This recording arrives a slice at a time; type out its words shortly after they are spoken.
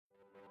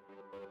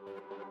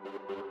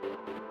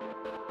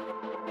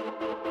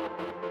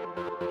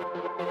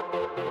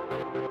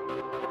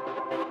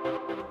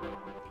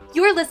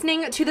You're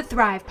listening to the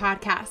Thrive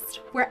Podcast,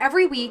 where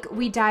every week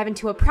we dive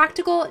into a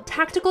practical,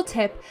 tactical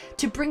tip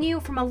to bring you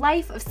from a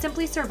life of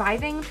simply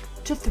surviving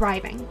to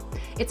thriving.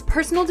 It's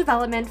personal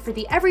development for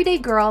the everyday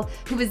girl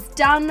who is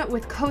done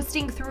with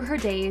coasting through her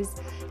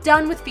days,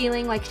 done with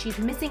feeling like she's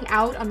missing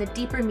out on the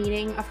deeper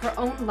meaning of her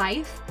own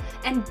life,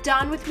 and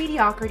done with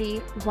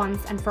mediocrity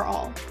once and for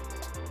all.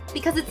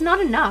 Because it's not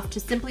enough to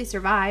simply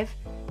survive.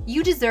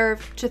 You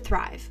deserve to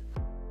thrive.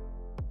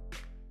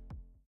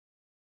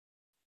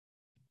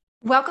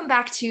 Welcome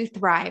back to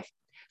Thrive.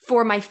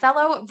 For my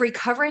fellow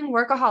recovering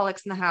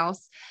workaholics in the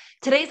house,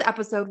 today's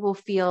episode will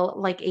feel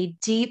like a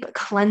deep,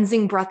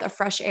 cleansing breath of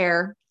fresh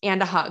air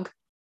and a hug.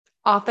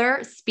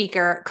 Author,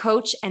 speaker,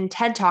 coach, and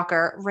TED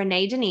Talker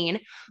Renee Deneen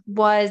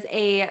was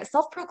a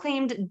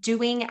self-proclaimed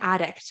doing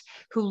addict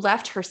who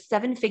left her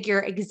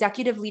seven-figure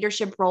executive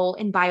leadership role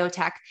in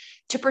biotech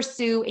to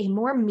pursue a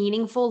more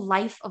meaningful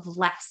life of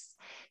less,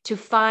 to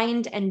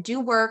find and do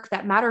work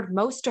that mattered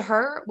most to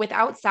her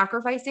without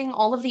sacrificing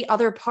all of the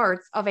other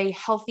parts of a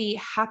healthy,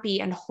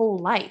 happy, and whole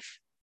life.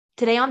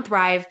 Today on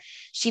Thrive,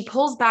 she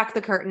pulls back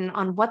the curtain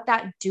on what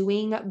that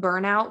doing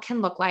burnout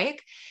can look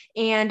like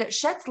and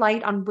sheds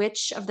light on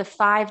which of the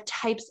 5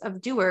 types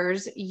of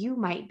doers you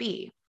might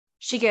be.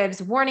 She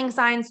gives warning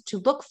signs to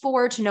look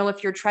for to know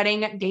if you're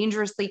treading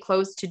dangerously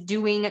close to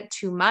doing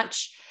too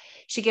much.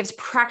 She gives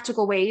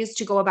practical ways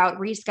to go about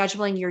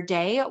rescheduling your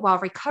day while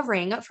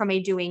recovering from a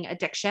doing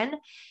addiction.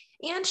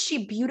 And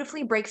she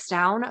beautifully breaks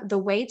down the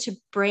way to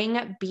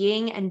bring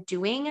being and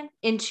doing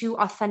into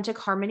authentic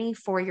harmony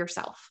for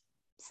yourself.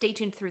 Stay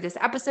tuned through this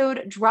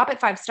episode. Drop it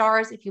 5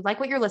 stars if you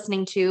like what you're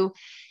listening to.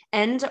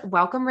 And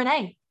welcome,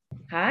 Renee.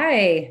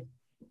 Hi.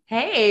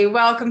 Hey,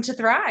 welcome to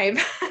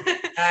Thrive.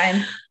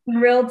 I'm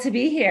thrilled to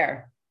be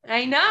here.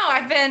 I know.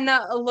 I've been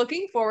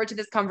looking forward to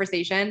this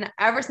conversation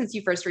ever since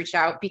you first reached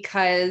out,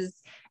 because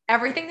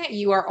everything that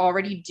you are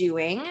already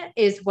doing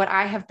is what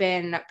I have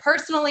been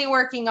personally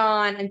working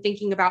on and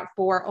thinking about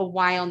for a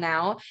while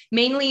now.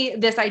 Mainly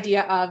this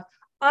idea of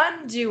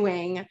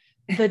undoing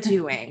the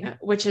doing,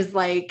 which is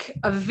like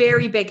a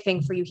very big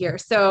thing for you here.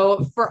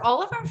 So for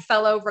all of our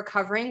fellow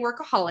recovering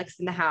workaholics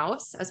in the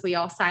house, as we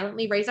all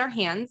silently raise our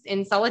hands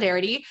in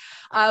solidarity,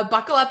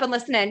 buckle up and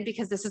listen in,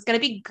 because this is going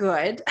to be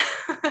good.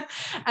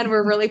 And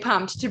we're really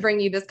pumped to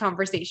bring you this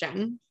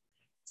conversation.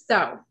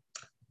 So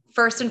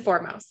first and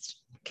foremost,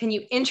 can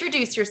you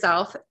introduce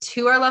yourself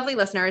to our lovely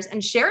listeners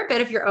and share a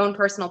bit of your own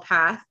personal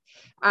path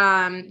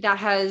that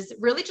has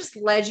really just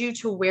led you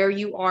to where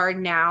you are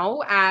now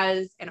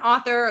as an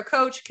author, a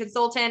coach,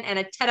 consultant, and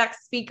a TEDx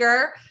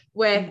speaker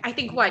with, I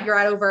think, you're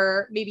at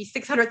over maybe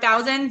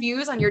 600,000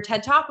 views on your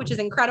TED Talk, which is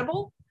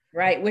incredible.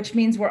 Right. Which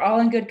means we're all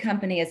in good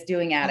company as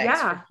doing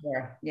addicts. Yeah. For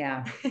sure.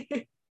 Yeah.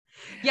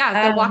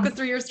 Yeah. So walk us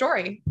through your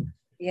story.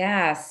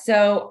 Yeah.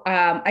 So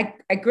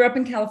I grew up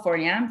in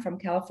California. I'm from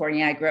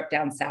California. I grew up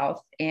down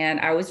south, and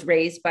I was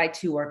raised by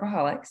 2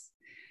 workaholics.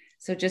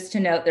 So just to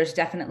note, there's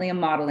definitely a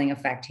modeling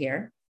effect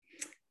here.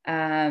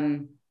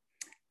 And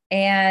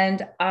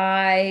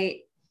I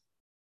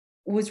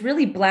was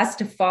really blessed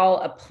to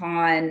fall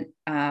upon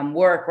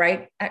work,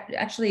 right?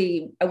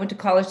 Actually, I went to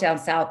college down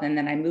south, and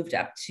then I moved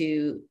up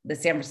to the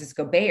San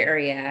Francisco Bay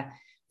Area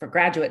for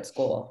graduate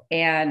school.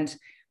 And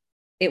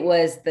it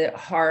was the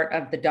heart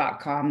of the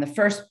 .com, the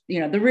first,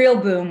 the real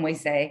boom, we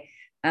say,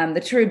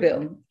 the true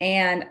boom.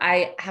 And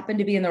I happened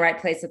to be in the right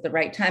place at the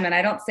right time. And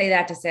I don't say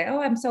that to say, oh,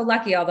 I'm so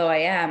lucky, although I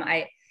am.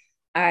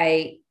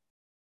 I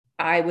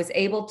was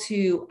able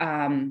to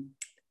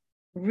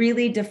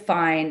really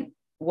define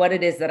what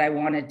it is that I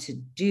wanted to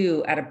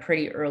do at a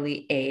pretty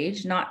early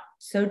age, not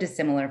so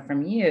dissimilar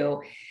from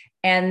you.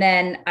 And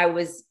then I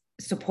was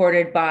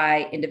supported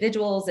by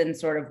individuals and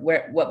sort of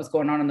what was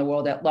going on in the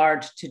world at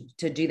large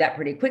to do that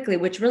pretty quickly,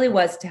 which really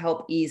was to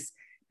help ease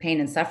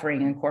pain and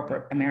suffering in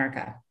corporate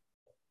America.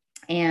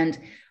 And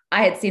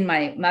I had seen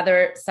my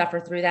mother suffer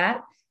through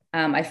that.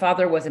 My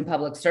father was in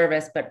public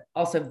service, but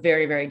also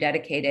very, very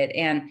dedicated.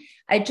 And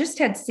I just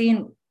had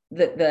seen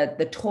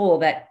the toll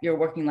that your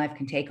working life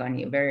can take on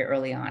you very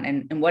early on,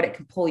 and what it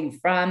can pull you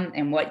from,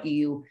 and what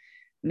you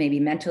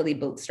maybe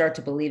mentally start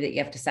to believe that you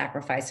have to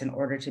sacrifice in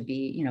order to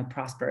be,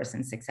 prosperous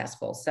and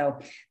successful. So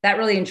that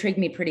really intrigued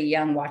me pretty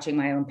young, watching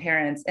my own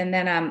parents. And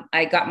then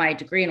I got my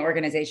degree in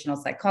organizational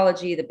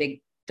psychology, the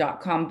big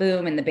 .com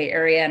boom in the Bay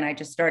Area. And I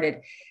just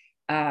started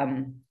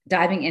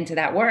diving into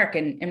that work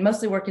and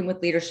mostly working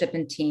with leadership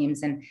and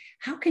teams. And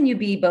how can you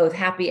be both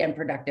happy and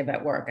productive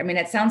at work? I mean,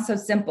 it sounds so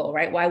simple,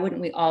 right? Why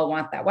wouldn't we all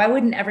want that? Why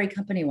wouldn't every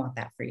company want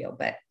that for you?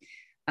 But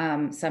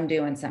some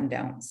do and some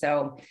don't.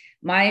 So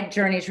my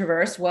journey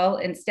traversed, well,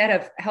 instead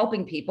of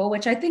helping people,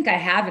 which I think I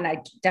have, and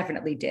I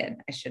definitely did,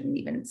 I shouldn't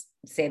even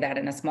say that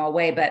in a small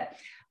way, but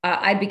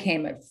I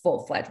became a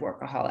full-fledged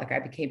workaholic. I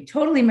became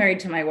totally married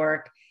to my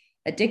work,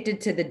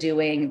 addicted to the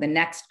doing, the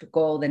next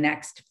goal, the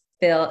next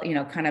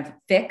kind of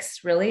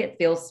fix, really. It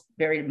feels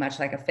very much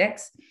like a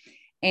fix.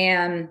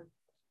 And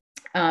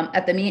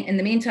in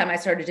the meantime, I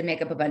started to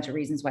make up a bunch of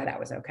reasons why that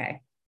was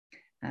okay.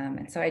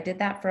 And so I did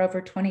that for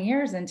over 20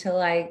 years until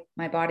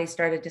my body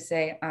started to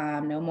say,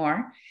 no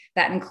more.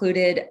 That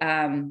included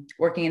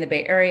working in the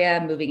Bay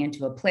Area, moving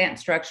into a plant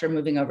structure,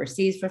 moving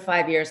overseas for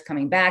 5 years,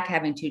 coming back,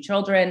 having 2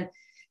 children,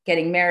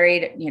 getting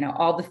married,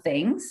 all the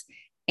things.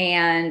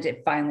 And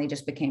it finally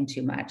just became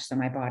too much. So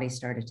my body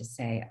started to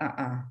say,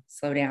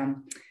 slow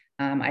down.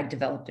 I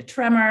developed a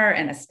tremor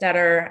and a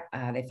stutter.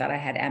 They thought I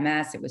had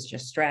MS. It was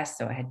just stress.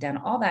 So I had done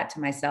all that to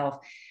myself.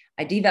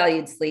 I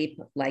devalued sleep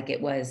like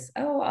it was,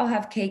 I'll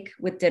have cake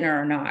with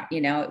dinner or not.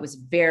 It was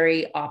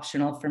very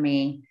optional for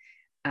me.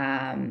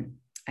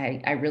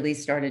 I really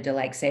started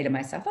to say to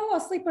myself, I'll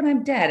sleep when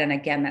I'm dead. And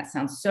again, that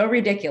sounds so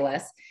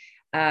ridiculous.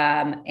 So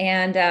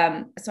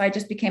I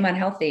just became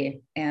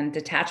unhealthy and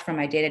detached from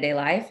my day-to-day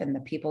life and the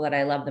people that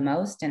I love the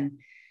most. And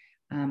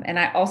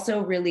I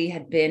also really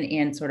had been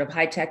in sort of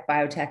high tech,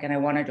 biotech, and I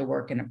wanted to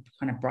work in a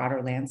kind of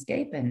broader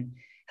landscape and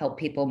help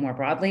people more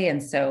broadly.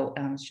 And so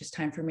it's just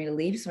time for me to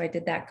leave. So I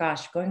did that,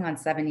 going on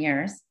 7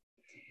 years.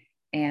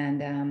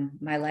 And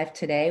my life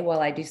today, while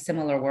I do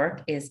similar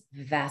work, is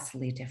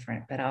vastly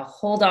different, but I'll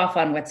hold off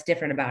on what's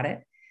different about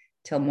it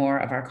till more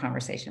of our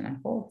conversation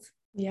unfolds.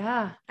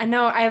 Yeah, I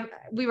know.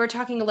 We were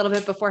talking a little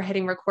bit before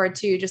hitting record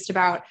too, just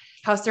about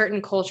how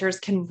certain cultures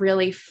can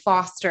really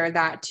foster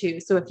that too.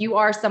 So if you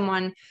are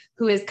someone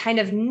who is kind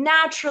of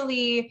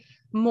naturally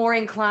more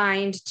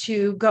inclined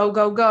to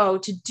go,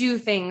 to do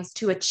things,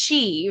 to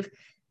achieve,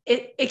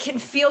 it can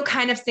feel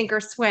kind of sink or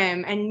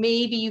swim. And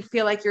maybe you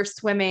feel like you're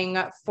swimming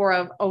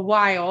for a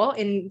while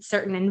in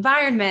certain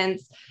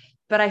environments,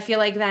 but I feel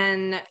like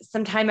then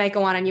some time might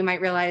go on and you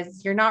might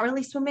realize you're not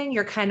really swimming,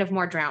 you're kind of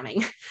more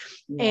drowning.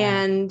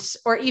 Yeah.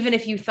 Or even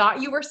if you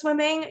thought you were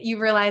swimming, you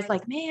realize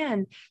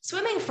man,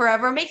 swimming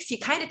forever makes you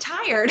kind of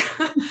tired.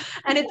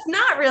 And it's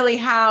not really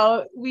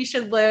how we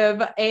should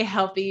live a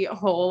healthy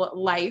whole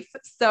life.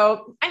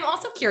 So I'm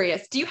also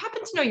curious, do you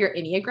happen to know your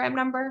Enneagram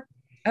number?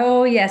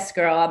 Oh yes,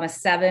 girl. I'm a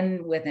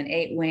 7 with an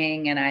 8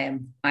 wing and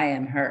I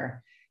am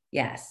her.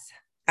 Yes.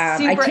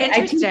 Super interesting.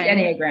 I teach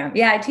Enneagram.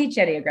 Yeah, I teach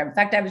Enneagram. In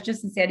fact, I was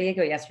just in San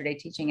Diego yesterday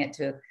teaching it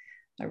to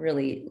a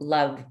really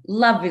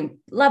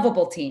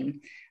lovable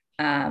team.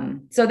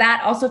 So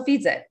that also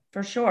feeds it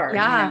for sure.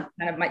 Yeah.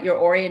 Kind of your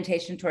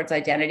orientation towards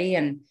identity.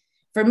 And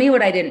for me,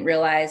 what I didn't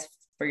realize,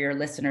 for your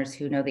listeners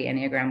who know the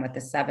Enneagram with the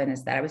 7,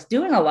 is that I was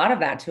doing a lot of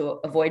that to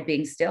avoid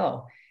being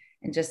still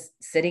and just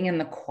sitting in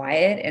the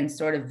quiet and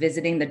sort of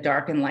visiting the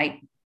dark and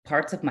light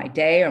parts of my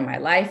day or my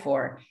life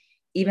or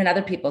even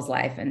other people's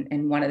life.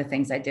 And one of the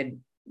things I did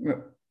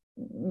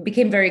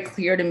became very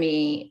clear to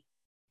me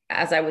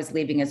as I was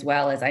leaving as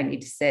well, as I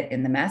need to sit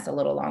in the mess a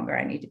little longer.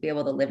 I need to be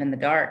able to live in the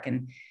dark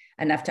and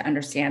enough to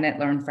understand it,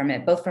 learn from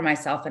it, both for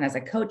myself and as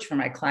a coach for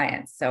my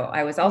clients. So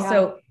I was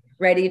also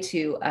ready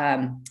to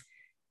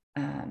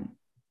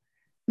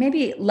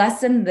maybe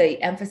lessen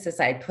the emphasis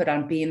I put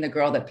on being the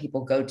girl that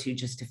people go to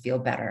just to feel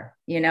better,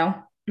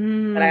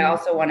 But I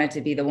also wanted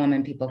to be the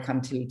woman people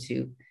come to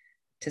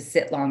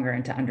sit longer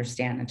and to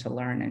understand and to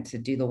learn and to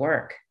do the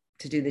work,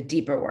 to do the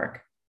deeper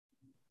work.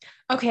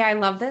 Okay. I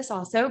love this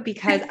also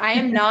because I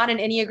am not an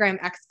Enneagram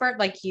expert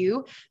like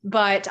you,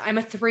 but I'm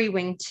a 3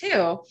 wing too.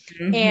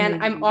 Mm-hmm.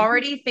 And I'm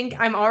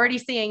already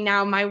seeing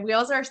now my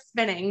wheels are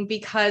spinning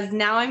because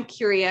now I'm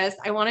curious.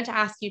 I wanted to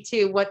ask you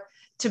too,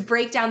 to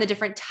break down the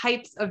different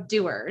types of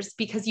doers,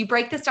 because you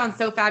break this down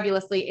so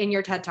fabulously in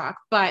your TED Talk.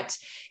 But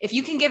if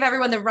you can give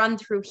everyone the run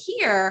through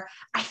here,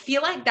 I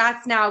feel like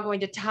that's now going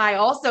to tie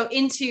also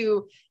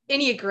into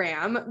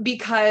Enneagram,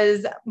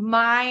 because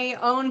my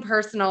own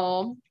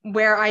personal,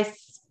 where I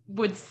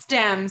would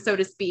stem, so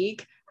to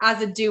speak, as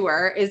a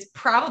doer is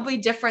probably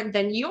different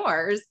than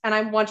yours. And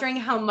I'm wondering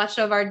how much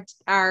of our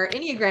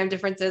Enneagram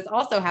differences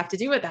also have to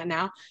do with that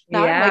now.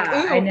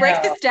 I'm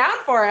break this down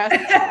for us.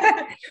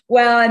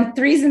 Well, and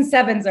 3s and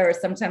 7s are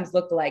sometimes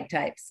look-alike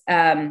types,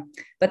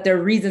 but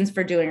their reasons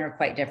for doing are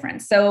quite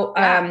different. So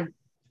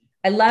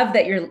I love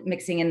that you're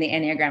mixing in the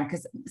Enneagram,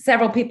 because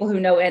several people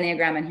who know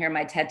Enneagram and hear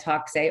my TED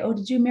Talk say, oh,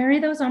 did you marry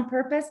those on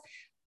purpose?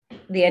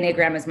 The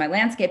Enneagram is my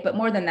landscape, but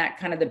more than that,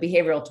 kind of the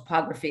behavioral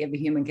topography of the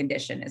human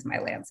condition is my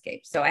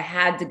landscape. So I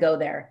had to go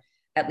there,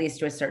 at least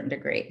to a certain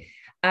degree.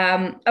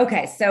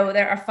 Okay, so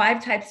there are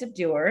 5 types of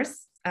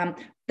doers.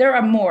 There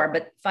are more,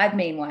 but 5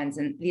 main ones.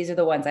 And these are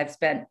the ones I've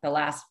spent the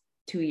last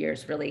 2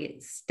 years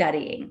really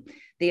studying.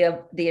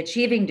 The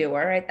achieving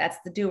doer, right? That's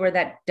the doer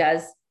that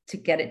does to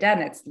get it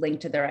done. It's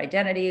linked to their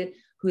identity,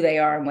 who they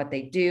are and what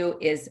they do,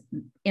 is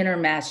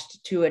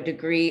intermeshed to a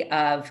degree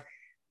of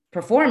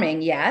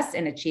performing, yes,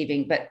 and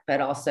achieving, but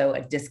also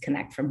a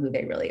disconnect from who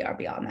they really are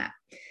beyond that.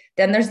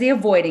 Then there's the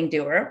avoiding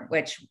doer,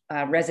 which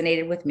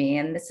resonated with me.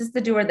 And this is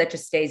the doer that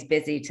just stays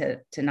busy to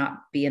not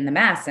be in the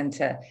mess and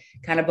to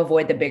kind of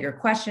avoid the bigger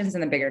questions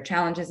and the bigger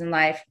challenges in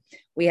life.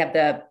 We have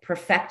the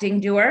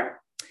perfecting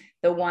doer,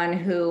 the one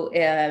who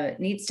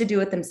needs to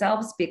do it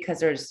themselves because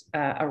there's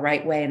a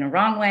right way and a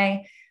wrong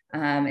way.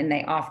 And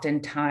they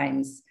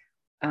oftentimes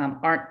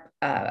they're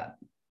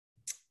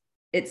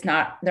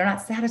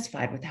not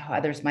satisfied with how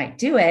others might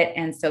do it.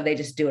 And so they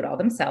just do it all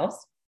themselves.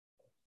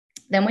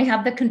 Then we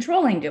have the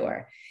controlling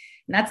doer.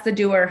 And that's the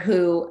doer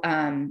who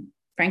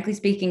frankly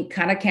speaking,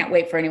 kind of can't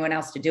wait for anyone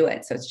else to do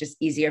it. So it's just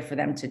easier for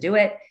them to do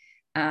it.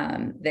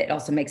 That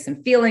also makes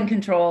them feel in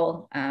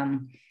control.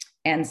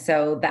 And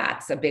so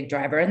that's a big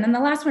driver. And then the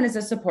last one is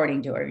a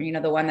supporting doer,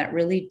 the one that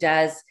really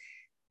does,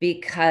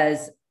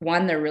 because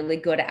one, they're really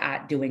good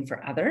at doing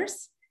for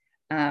others.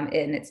 And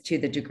it's to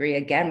the degree,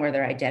 again, where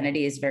their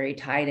identity is very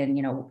tied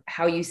in,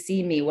 how you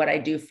see me, what I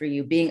do for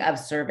you, being of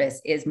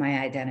service is my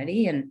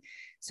identity. And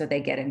so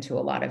they get into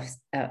a lot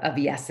of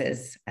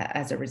yeses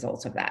as a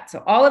result of that.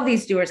 So all of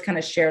these doers kind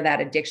of share that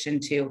addiction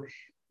to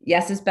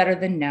yes is better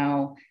than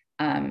no.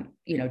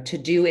 To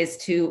do is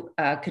to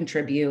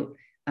contribute.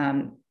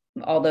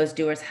 All those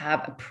doers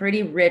have a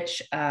pretty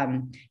rich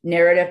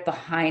narrative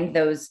behind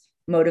those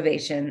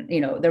motivation.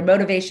 Their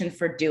motivation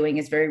for doing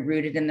is very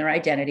rooted in their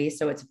identity.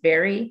 So it's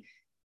very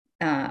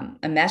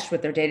enmeshed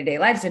with their day-to-day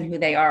lives and who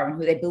they are and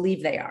who they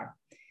believe they are.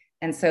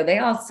 And so they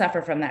all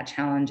suffer from that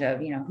challenge of,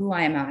 who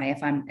am I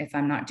if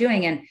I'm not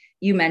doing? And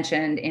you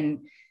mentioned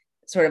in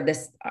sort of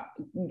this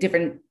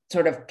different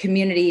sort of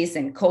communities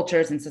and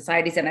cultures and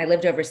societies. And I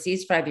lived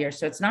overseas 5 years.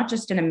 So it's not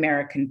just an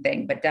American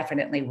thing, but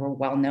definitely we're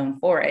well known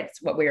for it.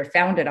 It's what we are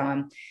founded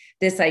on.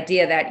 This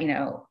idea that,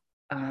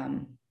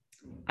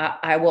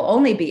 I will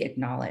only be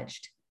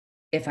acknowledged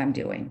if I'm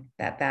doing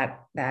that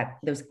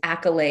those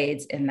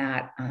accolades and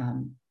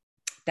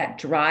that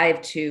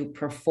drive to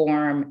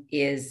perform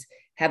is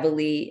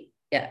heavily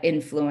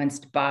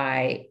influenced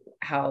by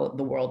how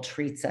the world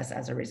treats us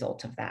as a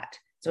result of that.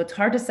 So it's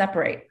hard to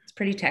separate. It's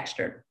pretty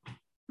textured.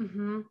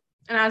 Mm-hmm.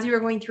 And as you were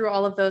going through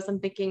all of those, I'm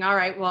thinking, all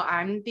right, well,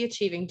 I'm the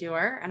achieving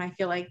doer. And I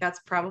feel like that's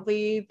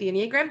probably the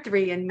Enneagram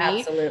 3 in me.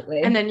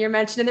 Absolutely. And then you're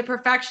mentioning the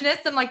perfectionist.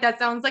 I'm like, that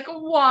sounds like a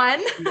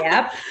 1.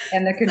 Yep.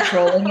 And the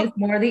controlling is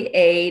more the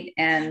 8.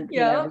 And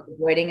the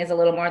avoiding is a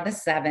little more the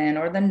 7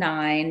 or the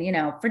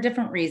 9, for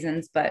different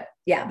reasons. But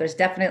yeah, there's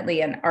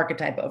definitely an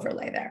archetype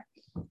overlay there.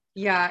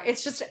 Yeah.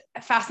 It's just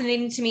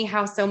fascinating to me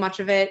how so much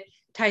of it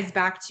ties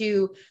back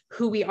to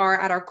who we are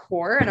at our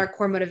core and our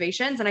core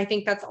motivations. And I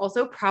think that's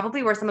also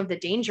probably where some of the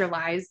danger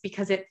lies,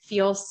 because it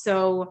feels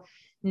so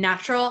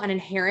natural and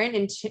inherent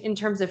in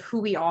terms of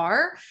who we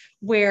are,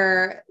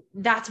 where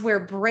that's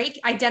where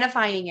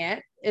identifying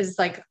it is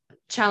like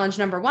challenge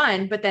number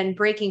 1, but then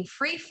breaking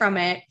free from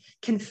it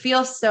can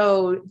feel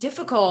so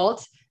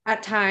difficult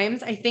at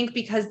times, I think,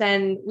 because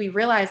then we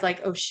realize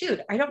like, oh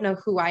shoot, I don't know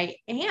who I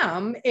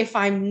am if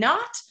I'm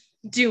not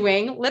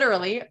doing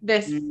literally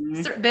this,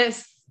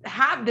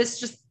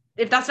 just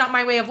if that's not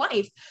my way of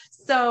life.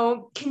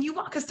 So can you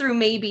walk us through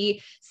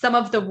maybe some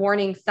of the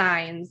warning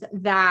signs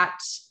that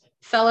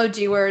fellow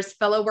doers,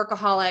 fellow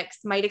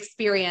workaholics might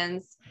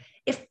experience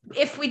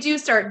if we do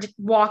start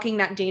walking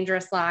that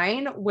dangerous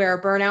line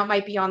where burnout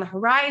might be on the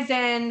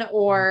horizon,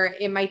 or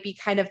it might be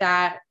kind of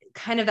that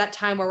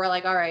time where we're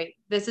like, all right,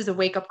 this is a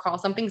wake-up call.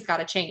 Something's got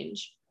to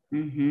change.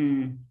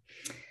 Mm-hmm.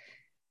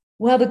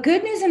 Well, the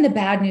good news and the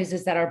bad news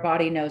is that our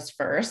body knows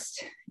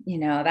first.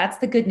 That's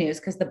the good news,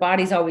 because the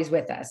body's always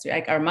with us.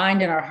 Like our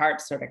mind and our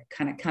heart sort of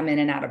kind of come in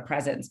and out of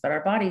presence, but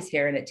our body's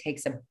here and it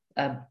takes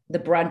the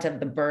brunt of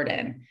the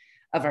burden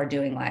of our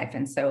doing life.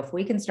 And so if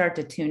we can start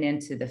to tune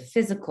into the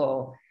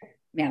physical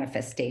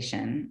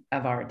manifestation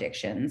of our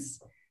addictions,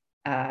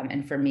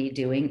 and for me,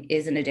 doing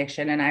is an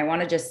addiction. And I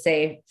want to just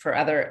say for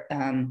other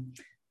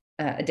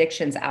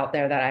addictions out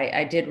there that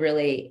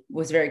I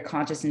was very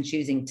conscious in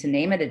choosing to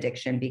name it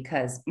addiction,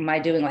 because my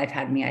doing life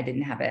had me, I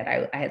didn't have it.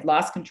 I had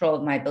lost control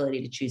of my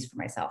ability to choose for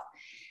myself.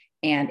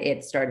 And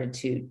it started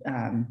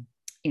to,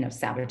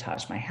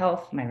 sabotage my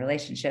health, my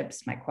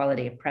relationships, my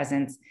quality of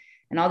presence,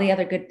 and all the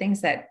other good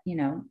things that,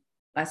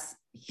 us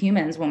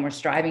humans, when we're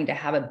striving to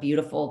have a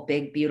beautiful,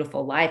 big,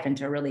 beautiful life and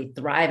to really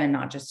thrive and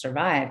not just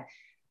survive,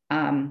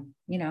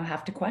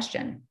 have to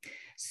question.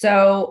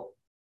 So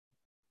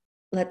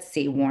let's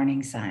see,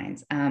 warning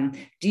signs.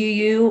 Do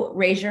you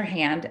raise your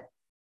hand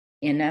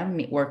in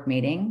a work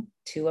meeting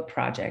to a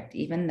project,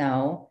 even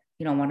though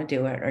you don't want to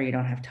do it or you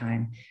don't have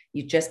time?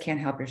 You just can't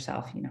help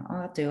yourself.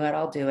 I'll do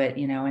it,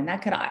 and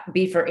that could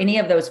be for any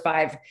of those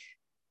 5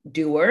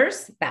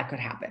 doers, that could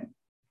happen.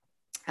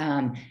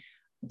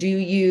 Do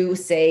you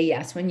say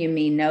yes when you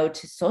mean no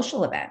to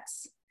social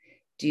events?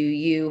 Do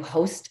you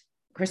host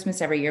Christmas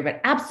every year,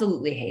 but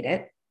absolutely hate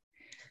it?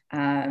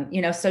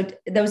 So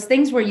those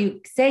things where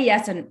you say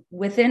yes, and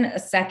within a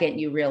second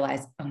you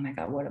realize, oh my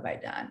God, what have I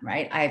done?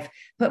 Right. I've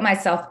put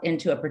myself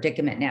into a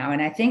predicament now.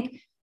 And I think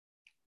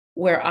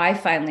where I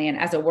finally, and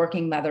as a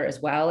working mother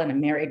as well, and a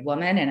married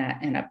woman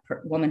and a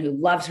woman who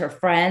loves her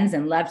friends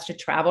and loves to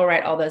travel,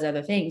 right, all those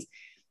other things,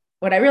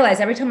 what I realize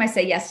every time I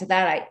say yes to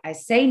that, I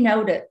say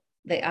no to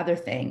the other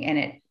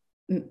thing,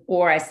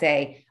 or I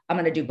say, I'm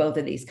going to do both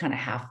of these kind of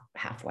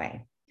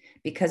halfway.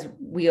 Because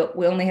we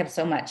only have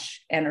so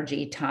much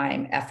energy,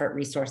 time, effort,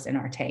 resource in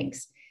our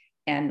tanks.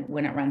 And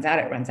when it runs out,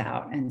 it runs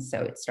out. And so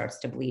it starts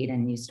to bleed,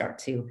 and you start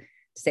to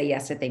say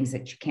yes to things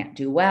that you can't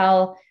do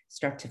well,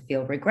 start to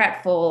feel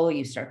regretful,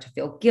 you start to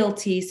feel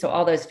guilty. So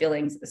all those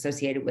feelings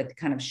associated with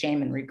kind of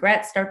shame and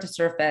regret start to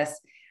surface.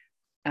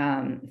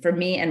 For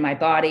me and my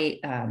body,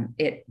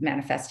 it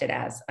manifested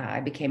as I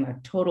became a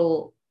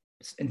total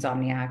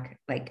insomniac,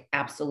 like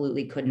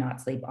absolutely could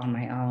not sleep on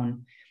my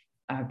own.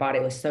 Our body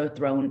was so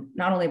thrown,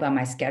 not only by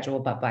my schedule,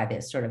 but by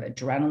this sort of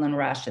adrenaline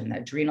rush and the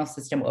adrenal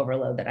system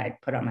overload that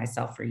I'd put on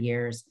myself for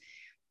years.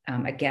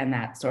 Again,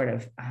 that sort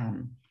of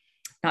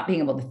not being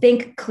able to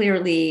think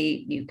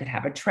clearly. You could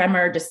have a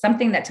tremor, just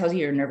something that tells you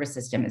your nervous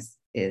system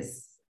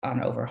is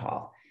on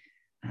overhaul.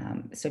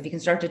 So if you can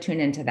start to tune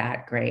into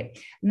that, great.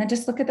 And then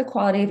just look at the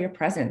quality of your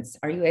presence.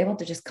 Are you able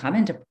to just come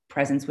into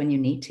presence when you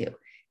need to?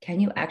 Can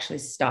you actually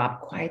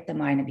stop, quiet the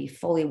mind, and be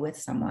fully with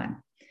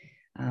someone?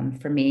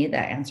 For me, the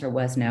answer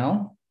was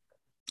no.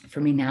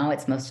 For me now,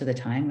 it's most of the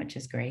time, which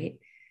is great.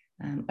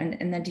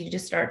 And then do you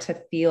just start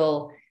to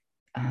feel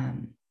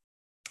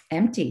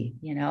empty,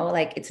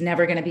 like it's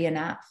never going to be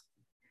enough.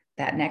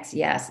 That next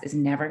yes is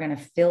never going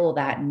to fill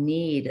that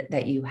need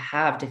that you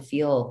have to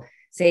feel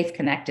safe,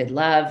 connected,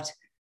 loved,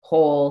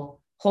 whole,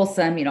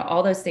 wholesome,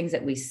 all those things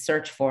that we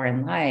search for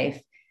in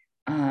life,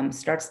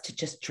 starts to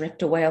just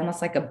drift away,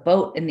 almost like a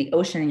boat in the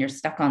ocean and you're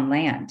stuck on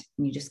land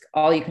and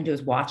all you can do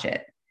is watch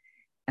it.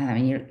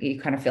 And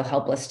you kind of feel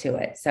helpless to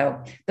it.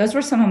 So those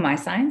were some of my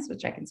signs,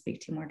 which I can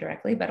speak to more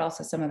directly, but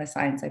also some of the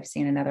signs I've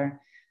seen in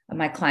other of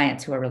my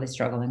clients who are really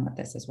struggling with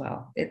this as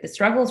well. The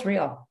struggle is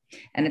real.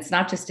 And it's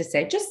not just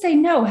say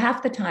no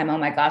half the time. Oh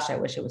my gosh, I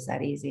wish it was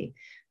that easy.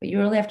 But you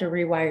really have to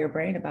rewire your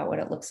brain about what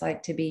it looks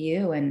like to be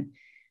you and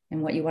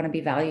what you want to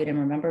be valued and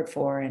remembered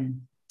for.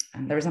 And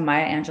there was a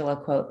Maya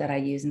Angelou quote that I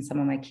use in some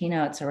of my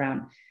keynotes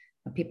around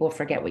people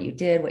forget what you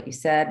did, what you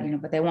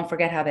said, but they won't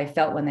forget how they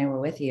felt when they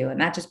were with you.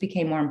 And that just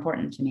became more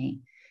important to me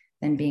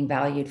than being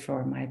valued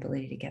for my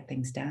ability to get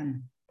things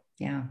done.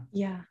 Yeah.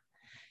 Yeah.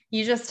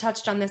 You just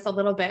touched on this a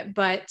little bit,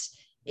 but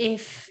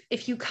if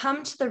you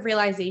come to the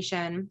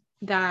realization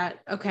that,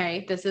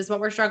 okay, this is what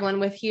we're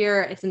struggling with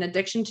here, it's an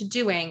addiction to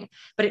doing,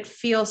 but it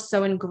feels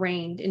so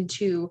ingrained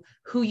into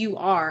who you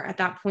are at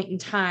that point in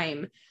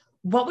time,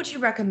 what would you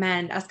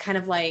recommend as kind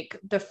of like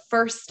the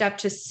first step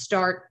to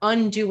start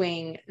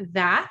undoing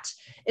that,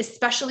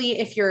 especially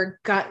if your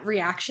gut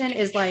reaction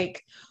is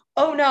like,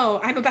 oh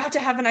no, I'm about to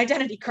have an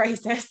identity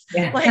crisis.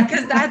 Yeah.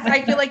 Cause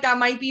I feel like that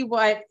might be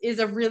what is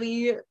a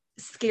really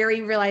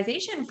scary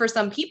realization for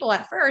some people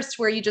at first,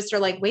 where you just are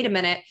like, wait a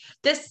minute,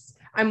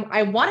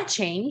 I want to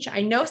change.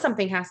 I know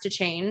something has to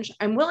change.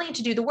 I'm willing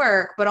to do the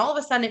work, but all of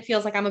a sudden it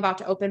feels like I'm about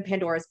to open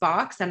Pandora's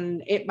box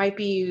and it might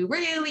be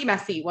really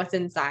messy what's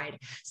inside.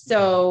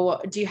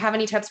 So do you have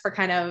any tips for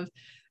kind of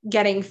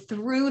getting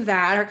through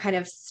that or kind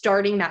of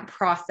starting that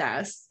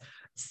process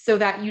so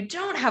that you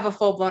don't have a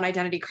full-blown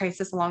identity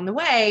crisis along the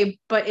way,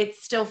 but it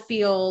still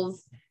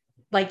feels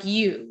like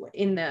you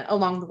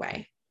along the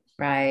way?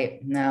 Right.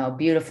 No,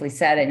 beautifully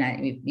said.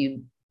 And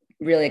you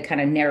really kind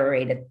of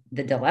narrated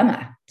the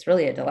dilemma. It's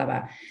really a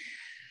dilemma.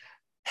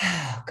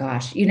 Oh,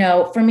 gosh,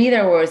 for me,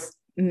 there was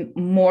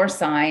more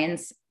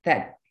signs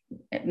and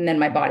then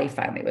my body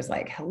finally was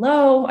like,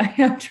 hello,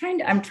 I'm trying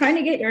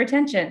to get your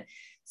attention.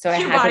 So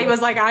your body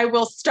was like, I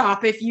will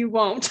stop if you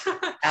won't.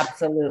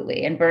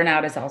 Absolutely. And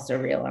burnout is also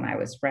real. And I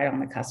was right on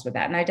the cusp with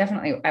that.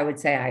 And I would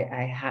say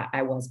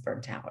I was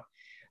burnt out.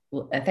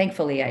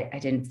 Thankfully, I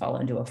didn't fall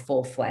into a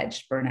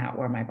full-fledged burnout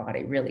where my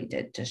body really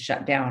did just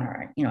shut down,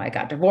 or, I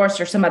got divorced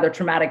or some other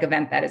traumatic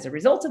event that is a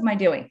result of my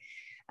doing.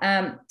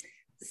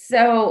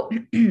 So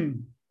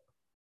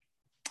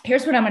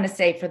here's what I'm going to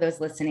say for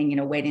those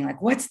listening, waiting, like,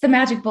 what's the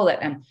magic bullet?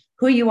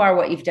 Who you are,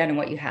 what you've done, and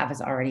what you have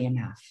is already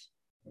enough.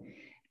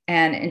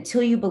 And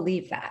until you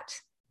believe that,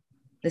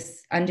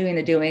 this undoing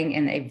the doing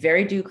in a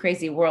very do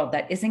crazy world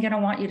that isn't going to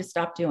want you to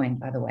stop doing,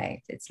 by the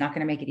way, it's not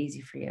going to make it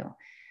easy for you.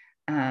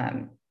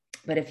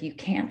 But if you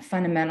can't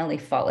fundamentally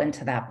fall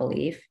into that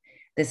belief,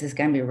 this is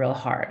going to be real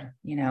hard,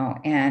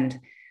 and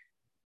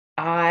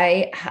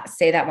I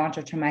say that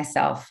mantra to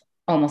myself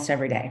almost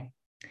every day.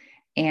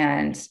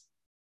 And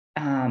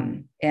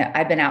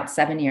I've been out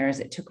 7 years.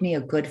 It took me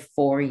a good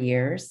 4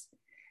 years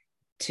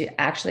to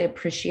actually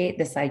appreciate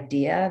this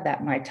idea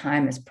that my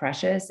time is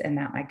precious and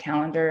that my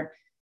calendar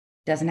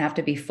doesn't have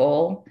to be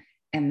full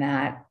and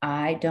that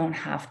I don't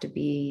have to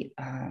be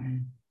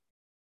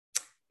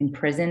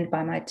imprisoned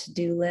by my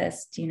to-do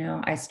list.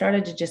 I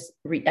started to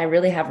I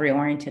really have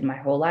reoriented my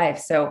whole life.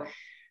 So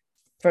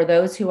for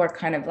those who are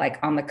kind of like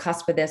on the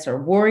cusp of this or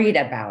worried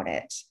about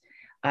it,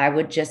 I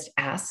would just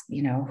ask,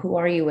 who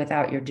are you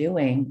without your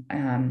doing?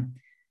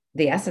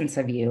 The essence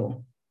of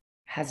you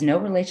has no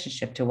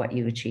relationship to what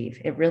you achieve.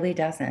 It really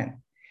doesn't.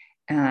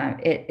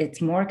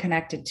 It's more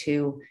connected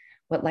to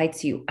what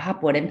lights you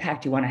up, what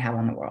impact you want to have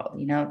on the world.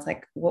 It's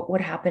like, what would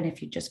happen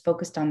if you just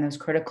focused on those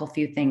critical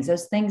few things,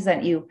 those things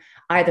that you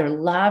either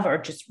love or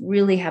just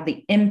really have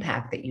the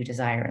impact that you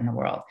desire in the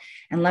world,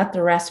 and let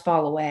the rest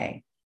fall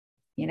away.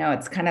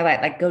 It's kind of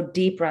like go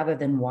deep rather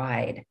than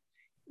wide,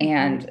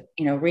 and,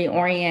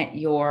 reorient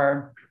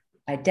your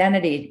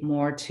identity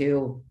more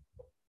to,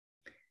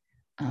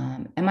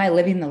 am I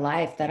living the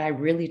life that I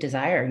really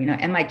desire?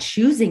 Am I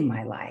choosing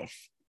my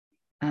life?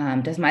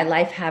 Does my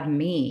life have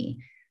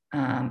me?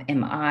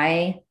 Am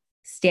I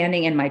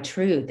standing in my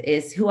truth?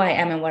 Is who I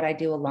am and what I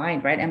do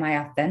aligned, right? Am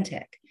I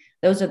authentic?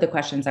 Those are the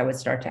questions I would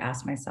start to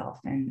ask myself.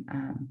 And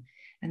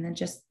and then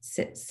just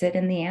sit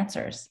in the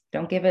answers.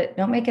 Don't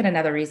make it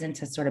another reason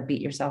to sort of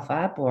beat yourself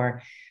up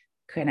or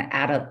kind of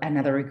add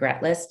another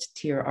regret list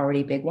to your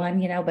already big one,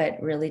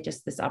 but really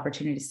just this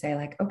opportunity to say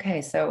like,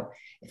 okay, so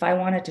if I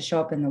wanted to show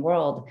up in the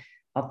world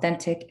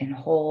authentic and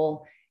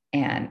whole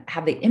and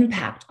have the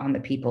impact on the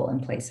people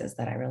and places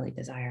that I really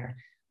desire,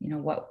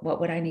 what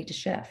would I need to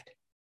shift?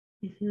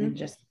 And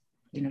just,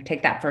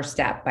 take that first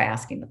step by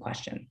asking the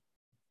question.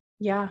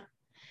 Yeah.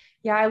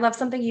 Yeah. I love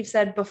something you've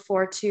said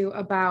before too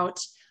about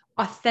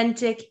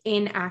authentic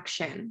in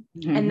action,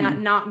 and that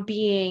not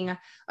being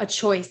a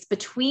choice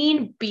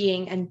between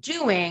being and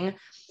doing,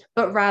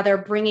 but rather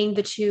bringing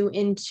the two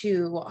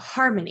into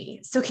harmony.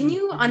 So can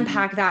you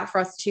unpack that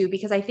for us too?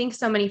 Because I think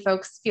so many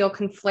folks feel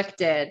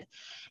conflicted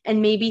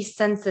and maybe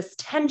sense this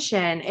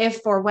tension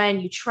if or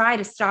when you try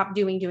to stop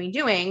doing,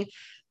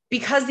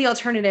 because the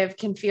alternative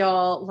can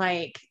feel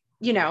like,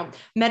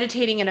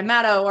 meditating in a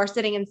meadow or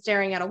sitting and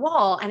staring at a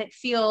wall, and it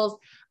feels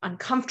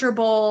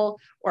uncomfortable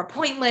or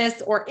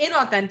pointless or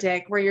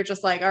inauthentic, where you're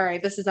just like, all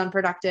right, this is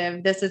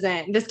unproductive.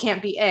 This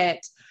can't be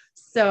it.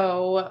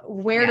 So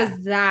where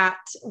does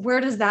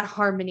that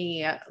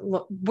harmony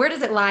look? Where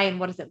does it lie and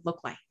what does it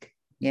look like?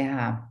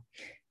 Yeah.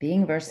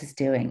 Being versus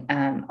doing.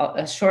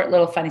 A short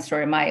little funny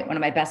story. One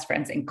of my best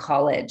friends in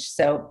college.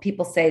 So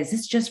people say, is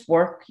this just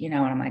work? And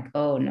I'm like,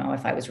 oh no,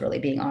 if I was really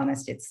being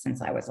honest, it's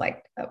since I was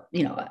like,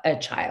 a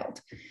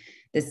child,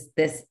 this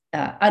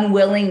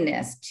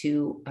unwillingness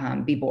to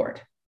be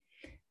bored.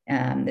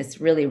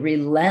 This really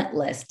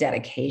relentless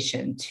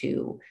dedication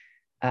to,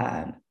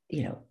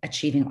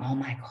 achieving all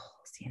my goals,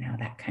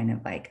 that kind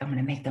of like, I'm going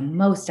to make the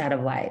most out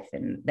of life.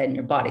 And then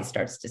your body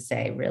starts to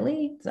say,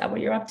 really? Is that what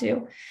you're up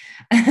to?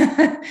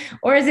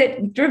 Or is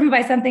it driven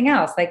by something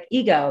else like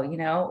ego,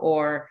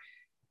 or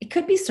it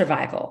could be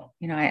survival.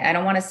 I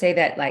don't want to say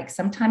that, like,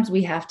 sometimes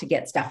we have to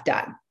get stuff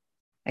done.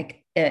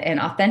 Like an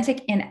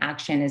authentic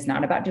inaction is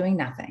not about doing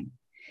nothing.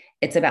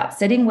 It's about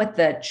sitting with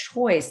the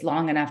choice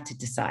long enough to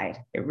decide.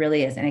 It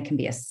really is. And it can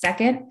be a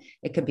second,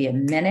 it could be a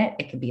minute,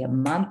 it could be a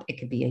month, it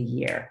could be a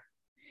year.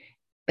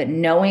 But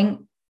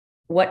knowing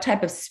what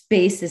type of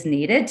space is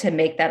needed to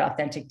make that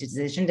authentic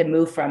decision to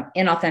move from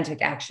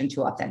inauthentic action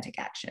to authentic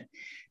action.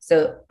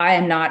 So I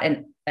am not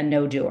a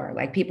no-doer.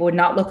 Like, people would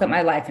not look at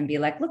my life and be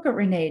like, look at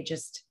Renee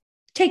just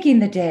taking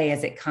the day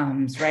as it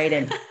comes, right?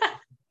 And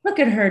look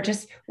at her,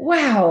 just,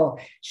 wow,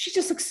 she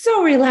just looks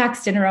so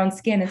relaxed in her own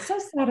skin and so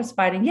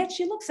satisfied. And yet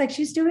she looks like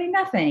she's doing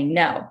nothing.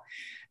 No,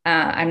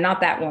 I'm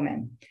not that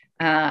woman.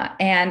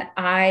 And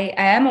I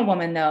am a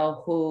woman,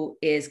 though, who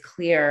is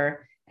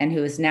clear and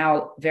who is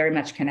now very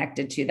much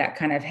connected to that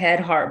kind of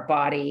head, heart,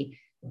 body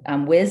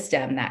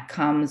wisdom that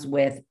comes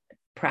with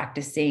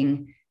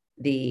practicing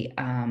the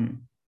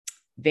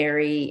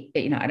very,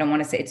 I don't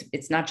want to say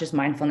it's not just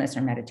mindfulness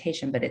or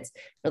meditation, but it's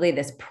really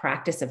this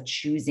practice of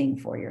choosing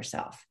for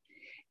yourself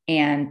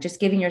and just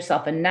giving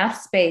yourself enough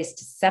space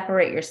to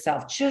separate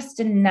yourself just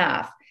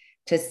enough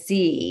to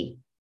see,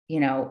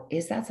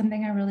 is that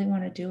something I really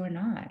want to do or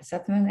not? Is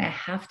that something that I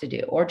have to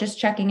do? Or just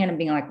checking in and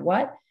being like,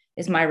 what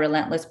is my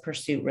relentless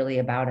pursuit really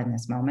about in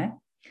this moment?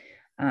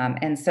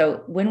 And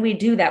so when we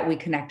do that, we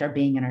connect our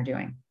being and our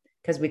doing,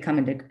 because we come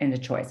into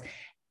choice.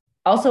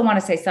 Also want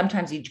to say,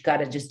 sometimes you got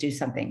to just do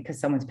something because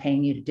someone's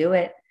paying you to do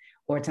it,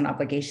 or it's an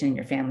obligation in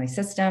your family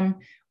system,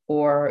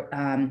 or,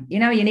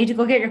 you need to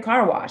go get your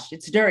car washed.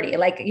 It's dirty.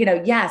 Like,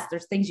 yes,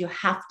 there's things you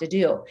have to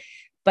do,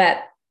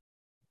 but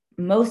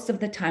most of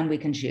the time we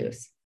can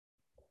choose,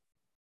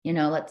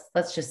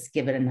 let's just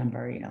give it a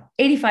number,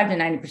 85 to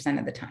 90%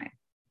 of the time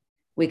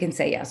we can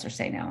say yes or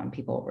say no, and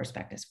people will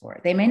respect us for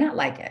it. They may not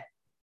like it.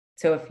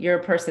 So if you're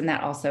a person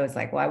that also is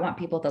like, well, I want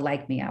people to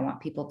like me, I want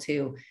people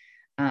to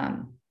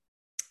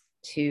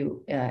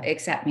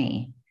accept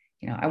me,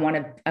 I want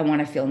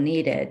to feel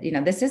needed,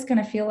 this is going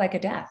to feel like a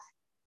death.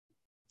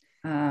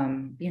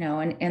 And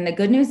the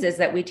good news is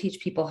that we teach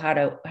people how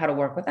to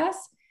work with us.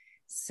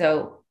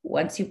 So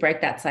once you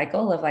break that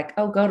cycle of like,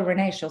 oh, go to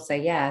Renee, she'll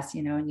say yes,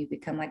 and you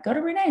become like, go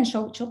to Renee and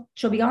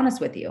she'll be honest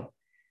with you,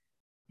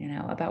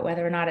 about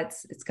whether or not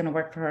it's going to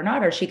work for her or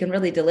not, or she can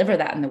really deliver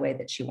that in the way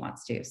that she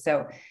wants to.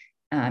 So,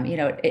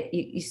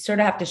 you sort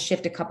of have to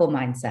shift a couple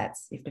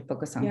mindsets. You have to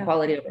focus on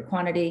quality over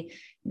quantity,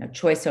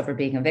 choice over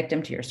being a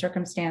victim to your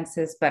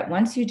circumstances. But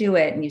once you do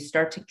it and you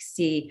start to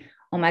see,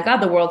 oh my God,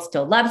 the world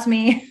still loves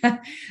me.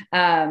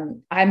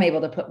 I'm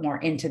able to put more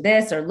into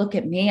this, or look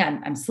at me,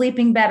 I'm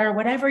sleeping better,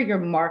 whatever your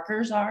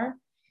markers are,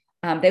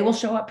 they will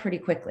show up pretty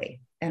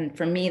quickly. And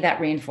for me, that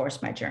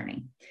reinforced my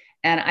journey.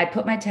 And I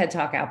put my TED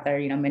Talk out there,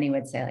 many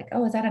would say like,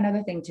 oh, is that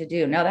another thing to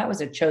do? No, that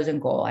was a chosen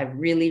goal. I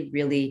really,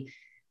 really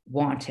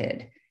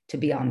wanted to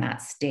be on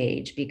that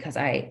stage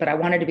but I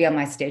wanted to be on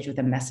my stage with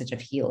a message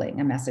of healing,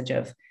 a message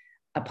of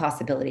a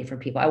possibility for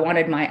people. I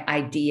wanted my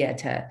idea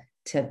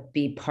to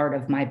be part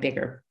of my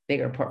bigger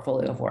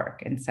portfolio of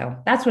work. And so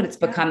that's what it's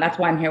become. That's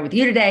why I'm here with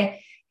you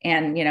today.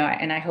 And,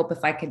 and I hope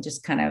if I could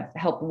just kind of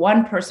help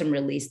one person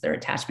release their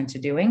attachment to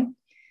doing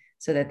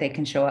so that they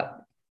can show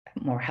up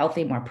more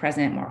healthy, more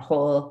present, more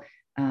whole,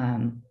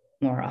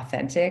 more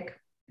authentic,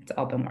 it's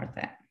all been worth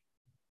it.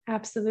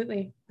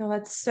 Absolutely. No,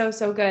 that's so,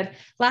 so good.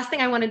 Last thing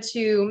I wanted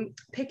to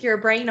pick your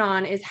brain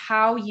on is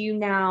how you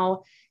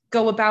now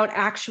go about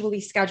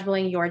actually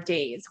scheduling your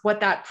days,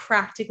 what that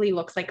practically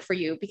looks like for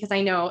you. Because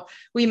I know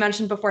we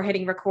mentioned before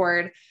hitting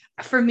record,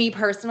 for me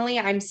personally,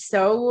 I'm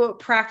so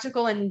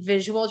practical and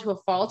visual to a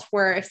fault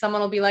where if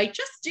someone will be like,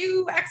 just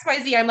do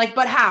XYZ, I'm like,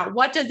 but how?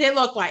 What does it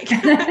look like?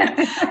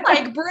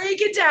 Like,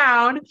 break it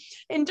down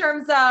in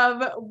terms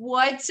of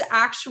what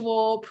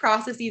actual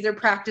processes or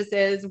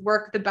practices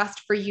work the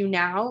best for you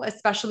now,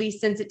 especially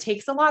since it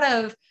takes a lot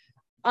of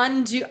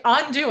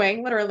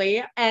undoing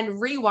literally and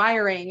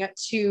rewiring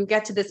to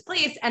get to this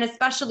place. And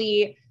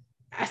especially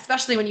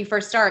when you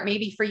first start,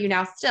 maybe for you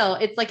now still,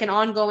 it's like an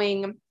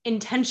ongoing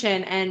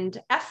intention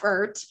and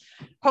effort.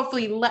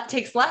 Hopefully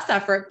takes less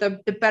effort,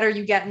 the better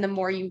you get and the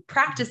more you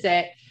practice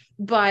it.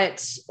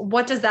 But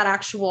what does that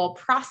actual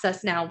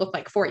process now look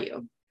like for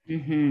you?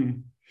 Mm-hmm.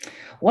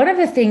 One of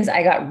the things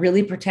I got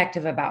really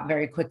protective about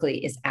very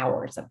quickly is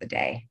hours of the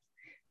day,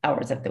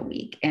 hours of the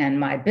week. And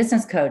my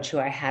business coach, who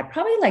I had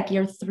probably like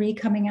year 3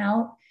 coming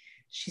out,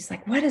 she's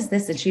like, what is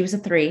this? And she was a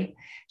 3.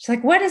 She's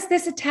like, what is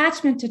this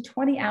attachment to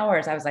 20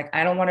 hours? I was like,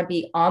 I don't want to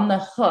be on the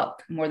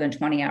hook more than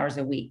 20 hours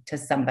a week to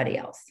somebody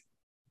else.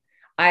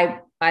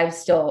 I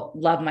still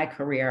love my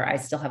career. I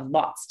still have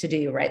lots to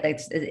do, right? Like,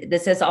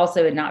 this is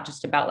also not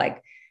just about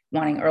like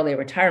wanting early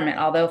retirement.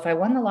 Although if I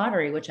won the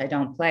lottery, which I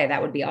don't play,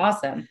 that would be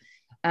awesome.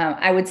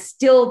 I would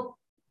still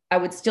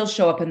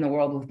show up in the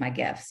world with my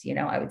gifts. You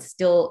know, I would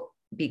still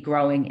be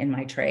growing in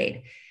my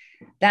trade.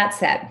 That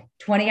said,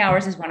 20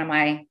 hours is one of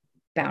my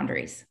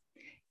boundaries.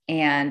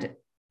 And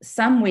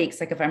some weeks,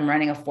 like if I'm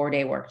running a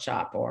 4-day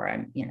workshop or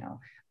I'm,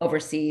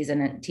 overseas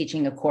and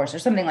teaching a course or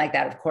something like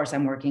that, of course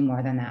I'm working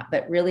more than that.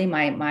 But really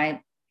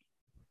my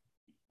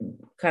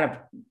kind of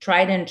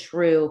tried and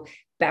true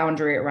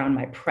boundary around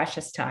my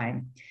precious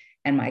time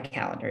and my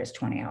calendar is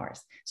 20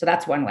 hours. So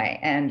that's one way.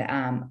 And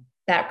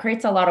that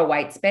creates a lot of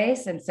white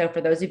space. And so for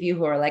those of you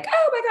who are like,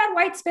 oh my God,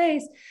 white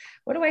space,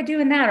 what do I do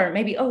in that? Or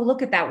maybe, oh,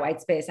 look at that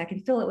white space, I can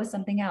fill it with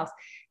something else.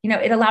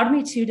 It allowed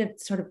me to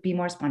sort of be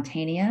more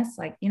spontaneous.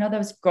 Like,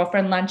 those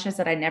girlfriend lunches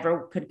that I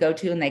never could go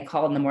to and they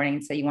call in the morning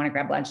and say, you want to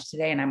grab lunch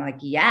today? And I'm like,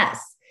 yes.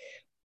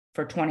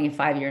 For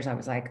 25 years, I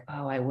was like,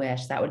 oh, I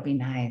wish that would be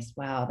nice.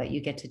 Wow, that you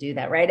get to do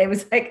that, right? It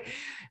was like,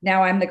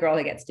 now I'm the girl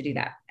who gets to do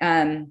that.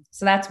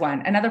 So that's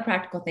one. Another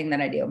practical thing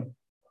that I do,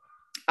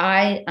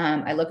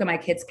 I look at my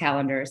kids'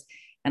 calendars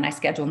and I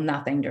schedule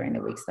nothing during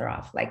the weeks they're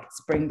off, like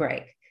spring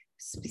break,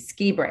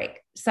 ski break.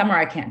 Summer,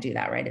 I can't do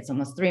that, right? It's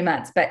almost 3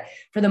 months. But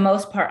for the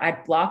most part,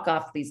 I block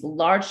off these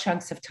large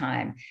chunks of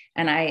time.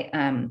 And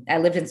I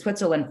lived in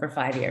Switzerland for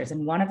 5 years.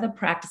 And one of the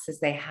practices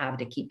they have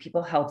to keep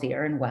people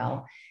healthier and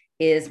well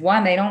is,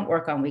 one, they don't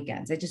work on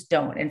weekends. They just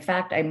don't. In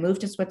fact, I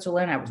moved to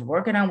Switzerland. I was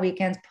working on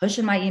weekends,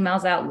 pushing my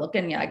emails out,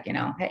 looking like,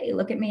 hey,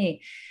 look at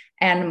me.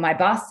 And my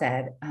boss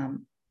said,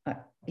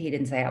 he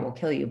didn't say I will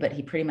kill you, but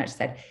he pretty much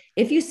said,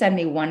 if you send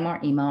me one more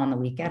email on the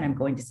weekend, I'm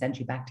going to send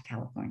you back to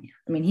California.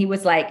 I mean, he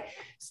was like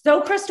so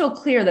crystal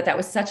clear that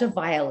was such a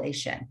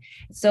violation.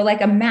 So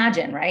like,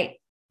 imagine, right?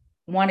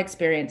 One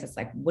experience, it's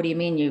like, what do you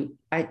mean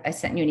I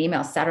sent you an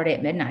email Saturday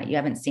at midnight. You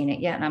haven't seen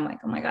it yet. And I'm like,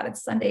 oh my God,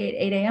 it's Sunday at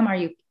 8 a.m. Are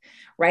you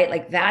right?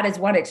 Like, that is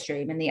one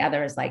extreme. And the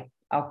other is like,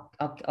 I'll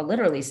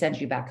literally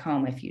send you back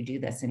home if you do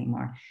this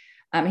anymore.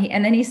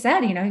 And then he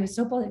said, he was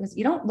so bold. He goes,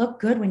 you don't look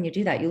good when you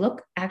do that. You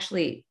look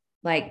actually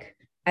like,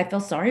 I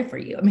feel sorry for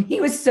you. I mean, he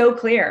was so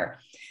clear.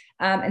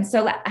 And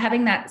so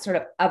having that sort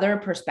of other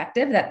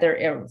perspective that there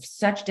are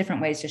such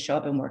different ways to show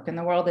up and work in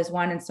the world is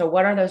one. And so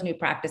what are those new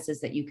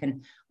practices that you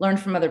can learn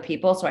from other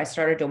people? So I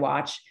started to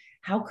watch,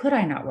 how could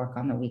I not work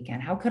on the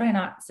weekend? How could I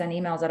not send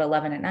emails at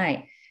 11 at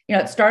night?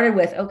 It started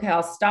with, okay,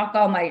 I'll stock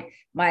all my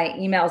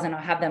emails and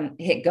I'll have them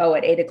hit go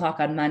at 8 o'clock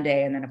on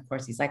Monday. And then of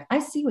course he's like, I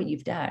see what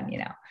you've done,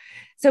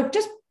 So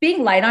just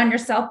being light on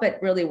yourself, but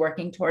really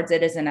working towards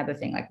it is another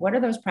thing. Like, what are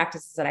those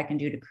practices that I can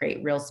do to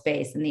create real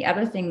space? And the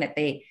other thing that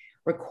they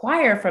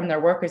require from their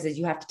workers is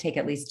you have to take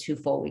at least 2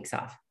 full weeks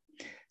off.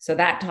 So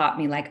that taught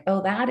me like,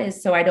 oh, that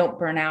is, so I don't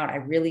burn out. I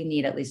really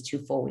need at least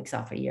 2 full weeks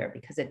off a year,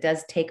 because it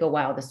does take a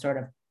while to sort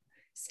of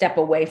step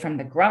away from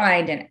the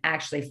grind and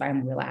actually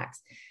finally relax.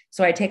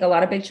 So I take a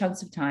lot of big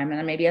chunks of time. And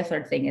then maybe a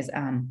third thing is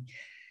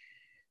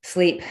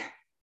sleep.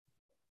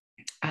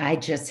 I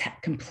just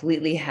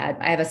completely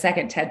I have a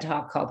second TED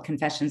Talk called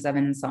Confessions of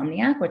an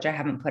Insomniac, which I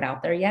haven't put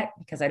out there yet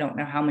because I don't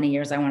know how many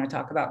years I want to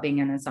talk about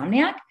being an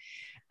insomniac.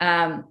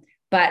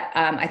 But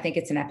I think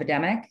it's an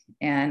epidemic.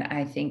 And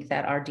I think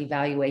that our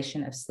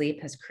devaluation of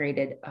sleep has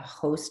created a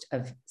host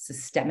of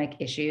systemic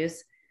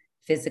issues,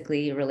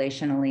 physically,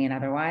 relationally, and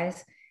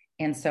otherwise.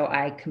 And so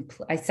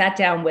I sat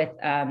down with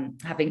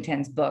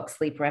Huffington's book,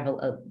 Sleep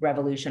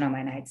Revolution, on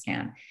my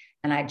nightstand.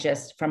 And I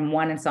just, from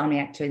one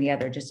insomniac to the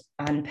other, just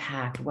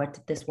unpacked, what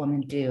did this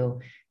woman do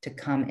to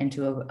come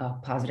into a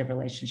positive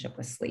relationship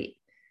with sleep?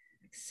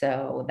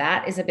 So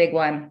that is a big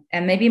one.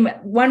 And maybe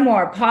one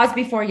more, pause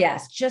before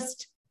yes,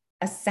 just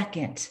a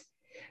second.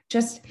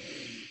 Just,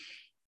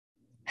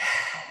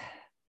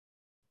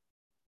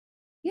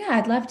 yeah,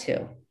 I'd love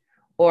to.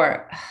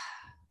 Or,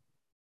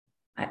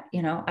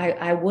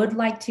 I would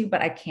like to,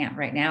 but I can't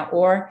right now.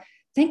 Or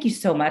thank you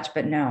so much,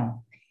 but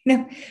no,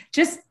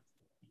 just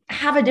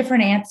have a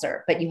different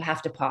answer, but you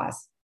have to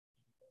pause.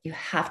 You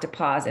have to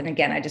pause. And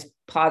again, I just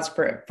pause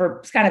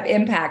for kind of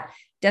impact.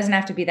 Doesn't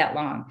have to be that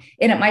long.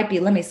 And it might be,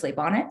 let me sleep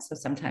on it. So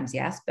sometimes,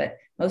 yes, but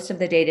most of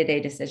the day-to-day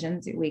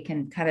decisions, we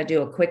can kind of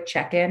do a quick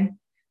check-in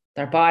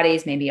with our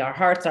bodies, maybe our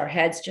hearts, our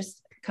heads,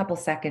 just a couple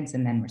seconds,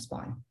 and then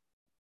respond.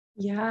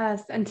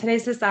 Yes. And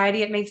today's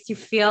society, it makes you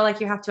feel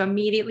like you have to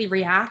immediately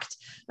react,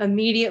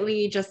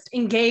 immediately just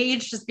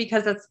engage, just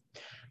because that's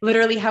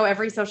literally how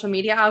every social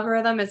media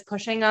algorithm is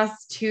pushing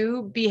us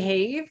to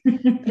behave.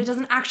 But it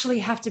doesn't actually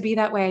have to be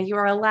that way. You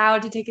are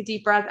allowed to take a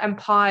deep breath and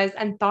pause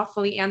and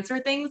thoughtfully answer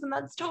things. And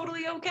that's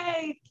totally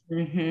okay.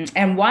 Mm-hmm.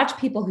 And watch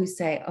people who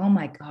say, oh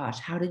my gosh,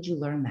 how did you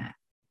learn that?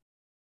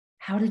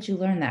 How did you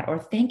learn that? Or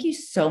thank you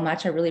so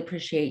much. I really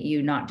appreciate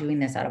you not doing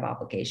this out of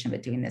obligation,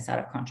 but doing this out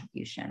of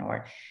contribution.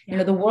 Or,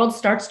 the world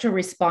starts to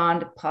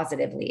respond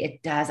positively.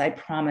 It does. I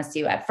promise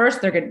you. At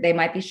first, they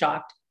might be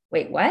shocked.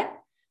 Wait, what?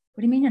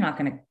 What do you mean you're not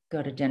going to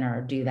go to dinner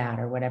or do that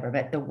or whatever?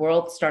 But the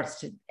world starts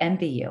to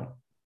envy you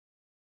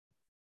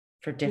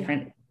for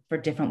different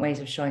ways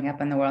of showing up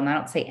in the world. And I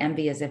don't say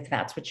envy as if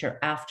that's what you're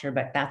after,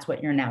 but that's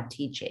what you're now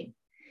teaching.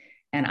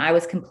 And I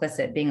was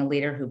complicit being a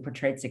leader who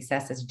portrayed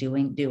success as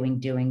doing.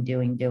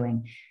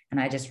 And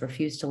I just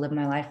refused to live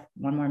my life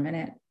one more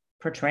minute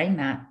portraying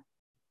that.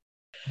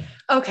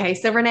 Okay.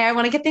 So Renee, I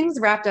want to get things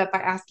wrapped up by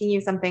asking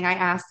you something I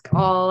ask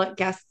all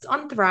guests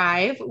on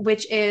Thrive,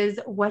 which is,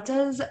 what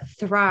does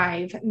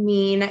thrive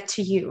mean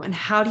to you? And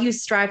how do you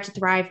strive to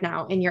thrive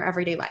now in your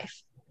everyday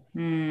life?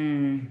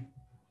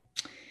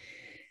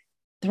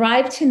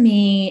 Thrive to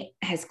me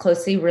has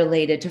closely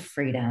related to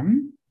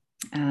freedom.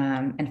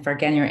 And for,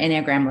 again, your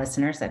Enneagram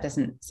listeners, that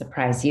doesn't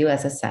surprise you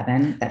as a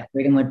 7, that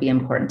freedom would be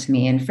important to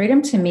me. And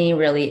freedom to me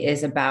really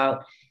is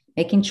about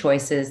making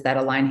choices that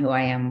align who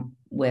I am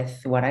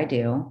with what I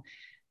do.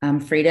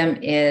 Freedom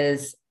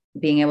is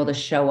being able to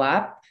show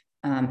up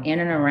in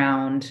and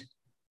around,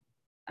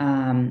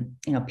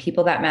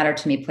 people that matter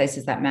to me,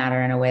 places that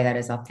matter, in a way that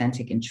is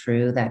authentic and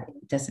true, that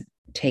doesn't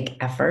take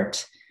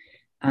effort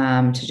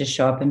to just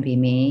show up and be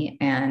me.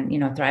 And,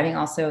 thriving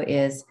also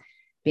is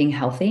being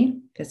healthy,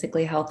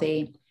 physically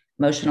healthy,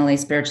 emotionally,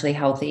 spiritually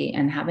healthy,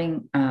 and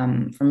having,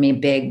 for me,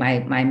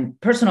 my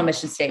personal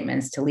mission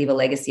statement is to leave a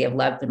legacy of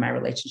love through my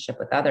relationship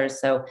with others.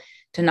 So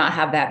to not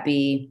have that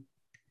be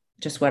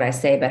just what I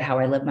say, but how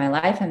I live my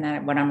life. And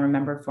that what I'm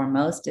remembered for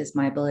most is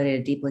my ability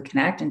to deeply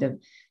connect and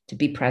to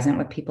be present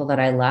with people that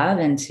I love,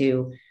 and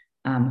to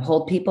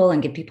hold people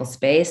and give people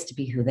space to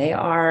be who they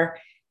are,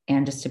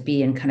 and just to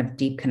be in kind of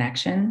deep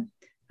connection.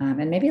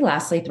 And maybe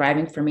lastly,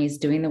 thriving for me is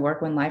doing the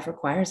work when life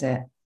requires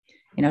it.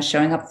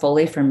 Showing up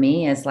fully for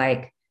me is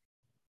like,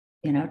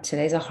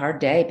 today's a hard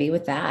day, be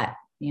with that.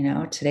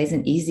 Today's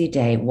an easy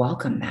day,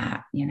 welcome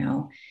that,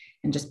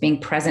 and just being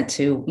present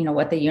to,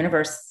 what the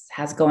universe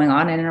has going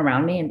on in and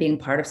around me, and being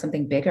part of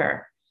something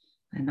bigger,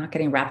 and not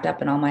getting wrapped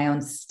up in all my own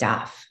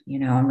stuff.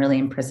 I'm really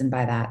imprisoned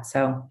by that.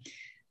 So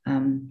I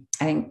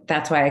think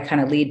that's why I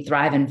kind of lead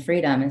Thrive and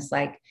Freedom, is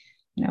like,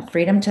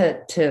 freedom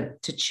to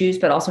choose,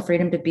 but also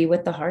freedom to be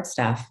with the hard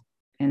stuff,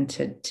 and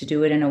to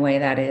do it in a way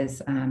that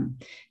is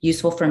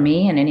useful for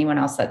me and anyone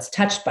else that's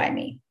touched by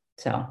me.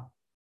 So.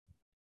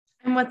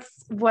 And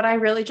what I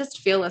really just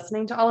feel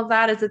listening to all of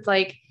that is, it's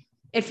like,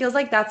 it feels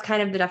like that's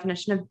kind of the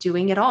definition of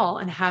doing it all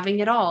and having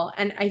it all.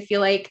 And I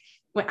feel like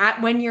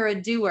when you're a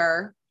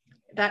doer,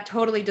 that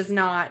totally does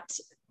not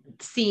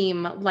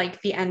seem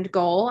like the end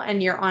goal.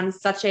 And you're on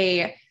such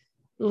a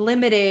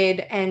limited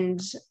and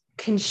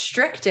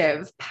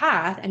constrictive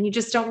path, and you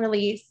just don't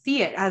really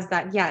see it as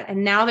that yet.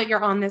 And now that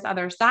you're on this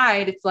other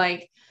side, it's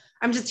like,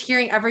 I'm just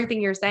hearing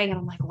everything you're saying, and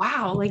I'm like,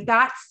 wow, like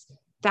that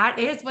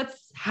is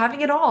what's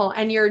having it all.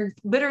 And you're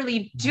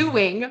literally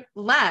doing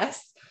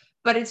less,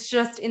 but it's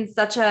just in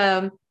such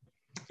a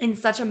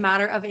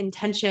matter of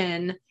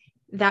intention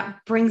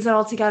that brings it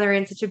all together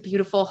in such a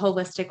beautiful,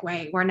 holistic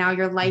way, where now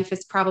your life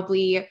is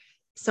probably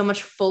so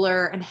much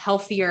fuller and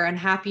healthier and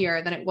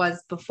happier than it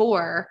was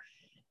before.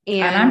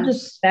 And I'm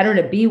just better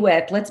to be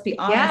with. Let's be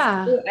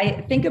honest. Yeah.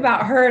 I think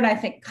about her and I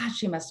think, gosh,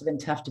 she must have been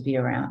tough to be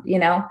around.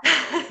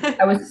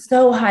 I was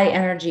so high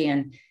energy,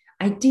 and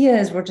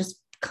ideas were just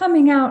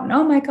coming out. And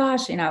oh my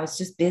gosh, I was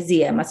just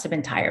busy. It must have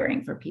been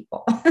tiring for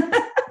people.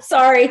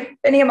 Sorry, if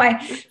any of my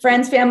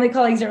friends, family,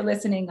 colleagues are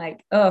listening,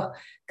 like, oh,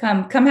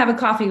 come have a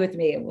coffee with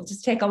me. We'll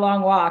just take a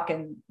long walk.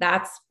 And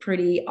that's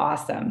pretty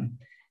awesome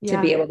to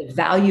be able to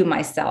value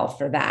myself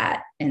for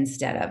that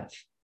instead of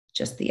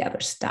just the other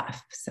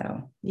stuff.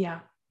 So,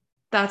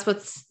 that's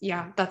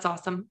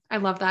awesome. I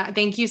love that.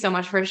 Thank you so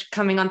much for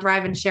coming on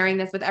Thrive and sharing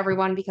this with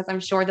everyone, because I'm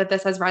sure that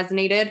this has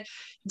resonated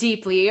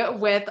deeply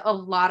with a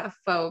lot of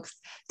folks.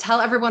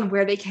 Tell everyone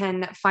where they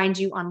can find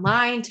you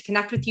online to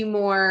connect with you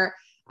more,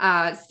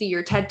 see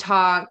your TED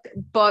Talk,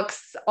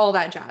 books, all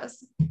that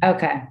jazz.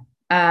 Okay.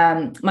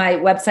 My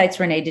website's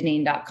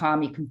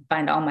reneedeneen.com. You can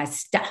find all my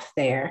stuff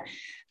there.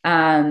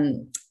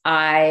 My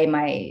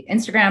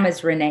Instagram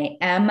is Renee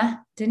M.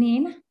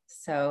 Deneen.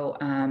 So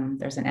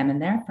there's an M in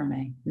there for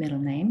my middle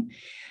name.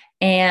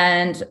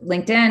 And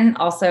LinkedIn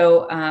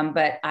also,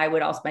 but I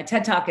would also, my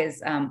TED Talk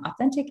is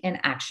Authentic in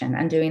Action,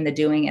 Undoing the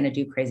Doing in a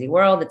Do Crazy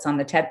World. It's on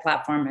the TED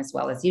platform as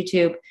well as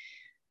YouTube.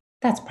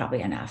 That's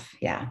probably enough.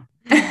 Yeah.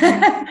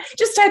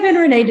 Just type in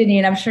Renee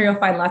Deneen. I'm sure you'll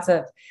find lots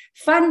of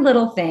fun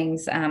little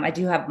things. I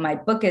do have, my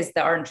book is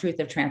The Art and Truth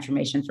of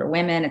Transformation for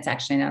Women. It's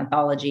actually an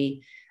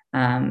anthology.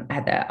 I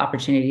had the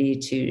opportunity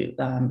to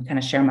kind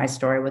of share my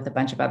story with a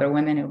bunch of other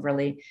women who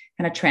really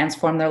kind of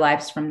transformed their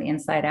lives from the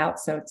inside out.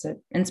 So it's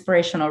an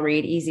inspirational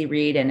read, easy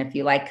read. And if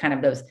you like kind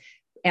of those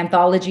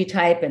anthology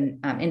type and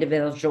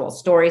individual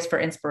stories for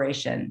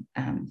inspiration,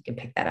 you can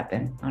pick that up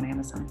on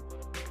Amazon.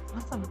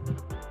 Awesome.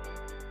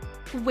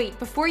 Wait,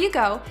 before you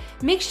go,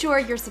 make sure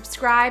you're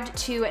subscribed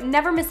to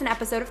never miss an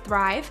episode of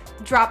Thrive.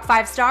 Drop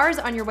 5 stars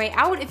on your way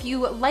out if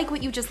you like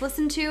what you just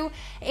listened to,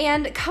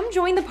 and come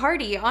join the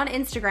party on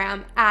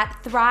Instagram at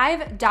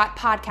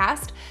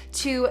thrive.podcast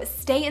to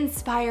stay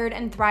inspired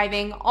and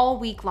thriving all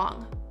week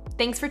long.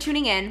 Thanks for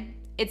tuning in.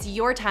 It's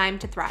your time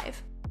to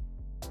thrive.